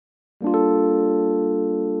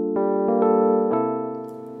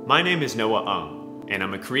My name is Noah Ung, and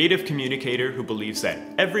I'm a creative communicator who believes that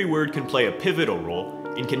every word can play a pivotal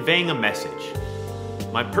role in conveying a message.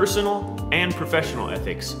 My personal and professional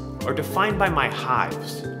ethics are defined by my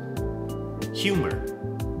hives: humor,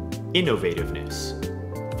 innovativeness,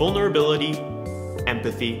 vulnerability,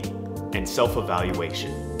 empathy, and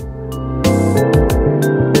self-evaluation.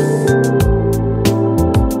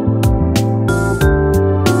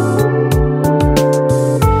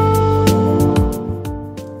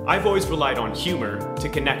 I've always relied on humor to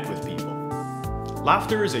connect with people.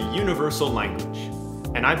 Laughter is a universal language,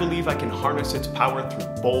 and I believe I can harness its power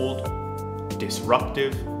through bold,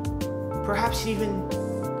 disruptive, perhaps even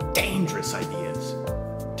dangerous ideas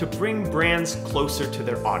to bring brands closer to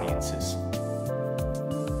their audiences.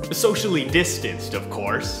 Socially distanced, of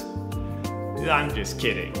course. I'm just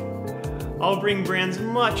kidding. I'll bring brands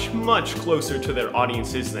much, much closer to their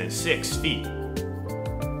audiences than 6 feet.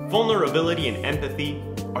 Vulnerability and empathy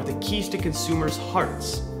are the keys to consumers'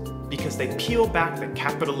 hearts because they peel back the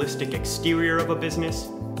capitalistic exterior of a business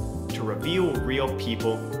to reveal real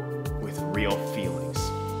people with real feelings.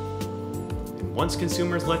 And once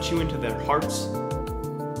consumers let you into their hearts,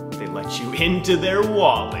 they let you into their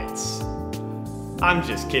wallets. I'm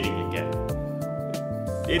just kidding again.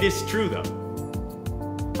 It is true though.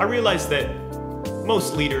 I realize that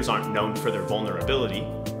most leaders aren't known for their vulnerability.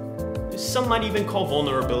 Some might even call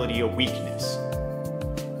vulnerability a weakness.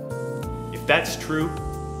 If that's true,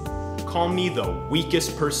 call me the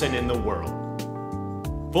weakest person in the world.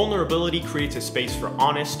 Vulnerability creates a space for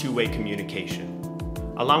honest two-way communication,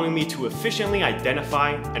 allowing me to efficiently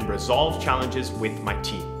identify and resolve challenges with my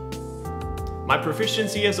team. My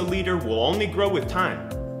proficiency as a leader will only grow with time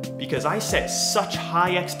because I set such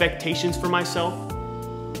high expectations for myself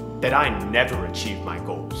that I never achieve my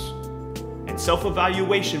goals. And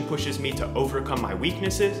self-evaluation pushes me to overcome my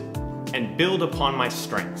weaknesses and build upon my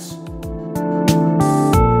strengths.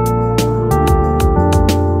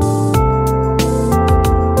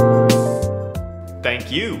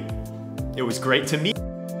 Thank you. It was great to meet you.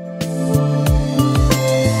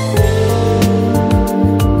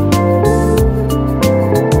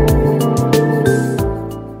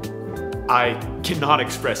 I cannot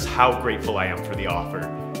express how grateful I am for the offer.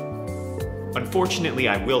 Unfortunately,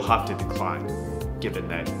 I will have to decline, given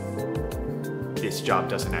that this job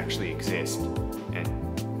doesn't actually exist, and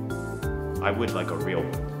I would like a real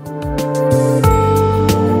one.